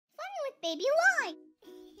Baby Alive.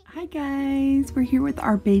 Hi guys, we're here with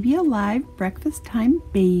our Baby Alive breakfast time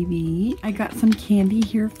baby. I got some candy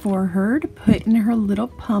here for her to put in her little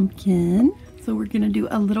pumpkin. So we're gonna do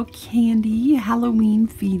a little candy Halloween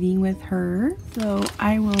feeding with her. So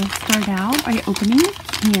I will start out by opening the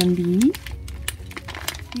candy.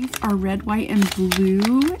 These are red, white, and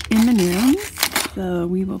blue M&Ms. So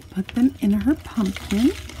we will put them in her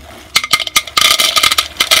pumpkin.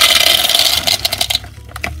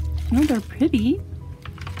 Oh, they're pretty.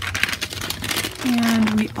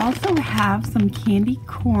 And we also have some candy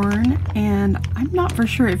corn, and I'm not for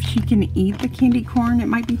sure if she can eat the candy corn. It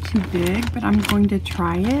might be too big, but I'm going to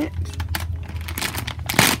try it.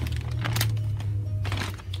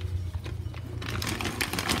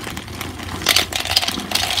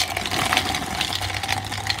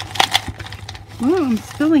 Whoa, I'm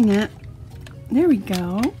spilling it. There we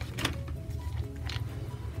go.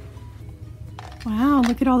 Wow,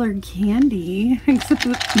 look at all their candy. Except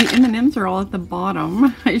the M&Ms are all at the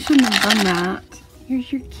bottom. I shouldn't have done that.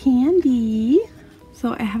 Here's your candy.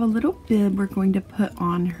 So I have a little bib we're going to put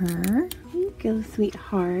on her. Here you go,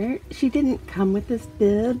 sweetheart. She didn't come with this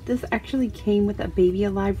bib. This actually came with a Baby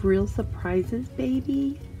Alive Real Surprises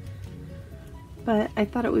baby. But I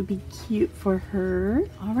thought it would be cute for her.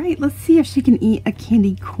 All right, let's see if she can eat a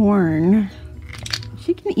candy corn.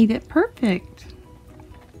 She can eat it perfect.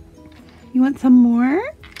 You want some more?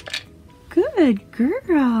 Good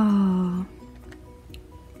girl.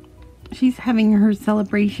 She's having her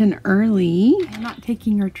celebration early. I'm not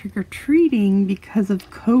taking her trick-or-treating because of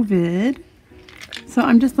COVID. So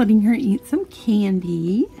I'm just letting her eat some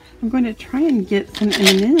candy. I'm going to try and get some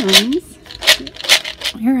M&Ms.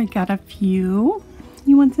 Here, I got a few.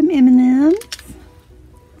 You want some M&Ms?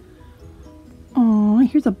 Oh,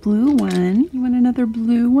 here's a blue one. You want another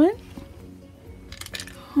blue one?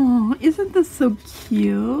 Oh, isn't this so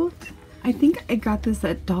cute? I think I got this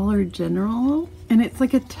at Dollar General, and it's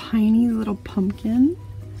like a tiny little pumpkin.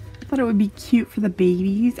 I thought it would be cute for the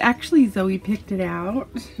babies. Actually, Zoe picked it out.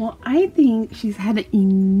 Well, I think she's had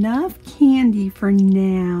enough candy for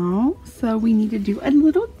now, so we need to do a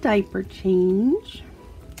little diaper change.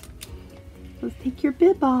 Let's take your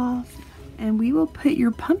bib off, and we will put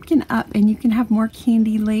your pumpkin up, and you can have more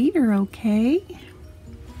candy later, okay?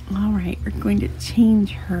 All right, we're going to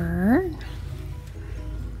change her.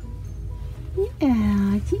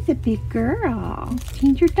 Yeah, she's a big girl.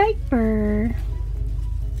 Change your diaper.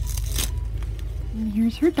 And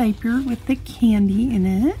here's her diaper with the candy in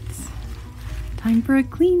it. Time for a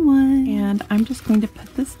clean one. And I'm just going to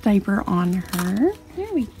put this diaper on her.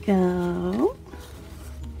 There we go.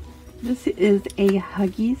 This is a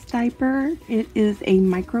Huggies diaper. It is a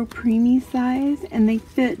micro preemie size, and they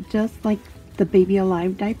fit just like the Baby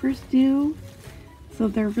Alive diapers do. So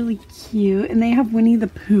they're really cute, and they have Winnie the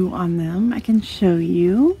Pooh on them. I can show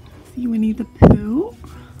you. See Winnie the Pooh?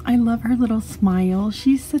 I love her little smile.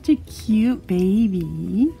 She's such a cute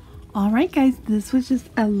baby. Alright guys, this was just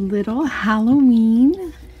a little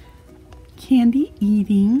Halloween candy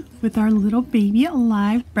eating with our little Baby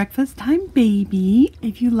Alive breakfast time baby.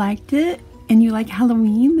 If you liked it and you like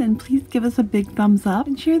Halloween, then please give us a big thumbs up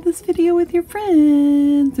and share this video with your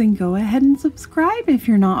friends. And go ahead and subscribe if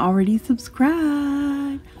you're not already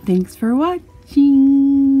subscribed. Thanks for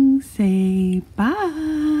watching. Say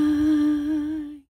bye.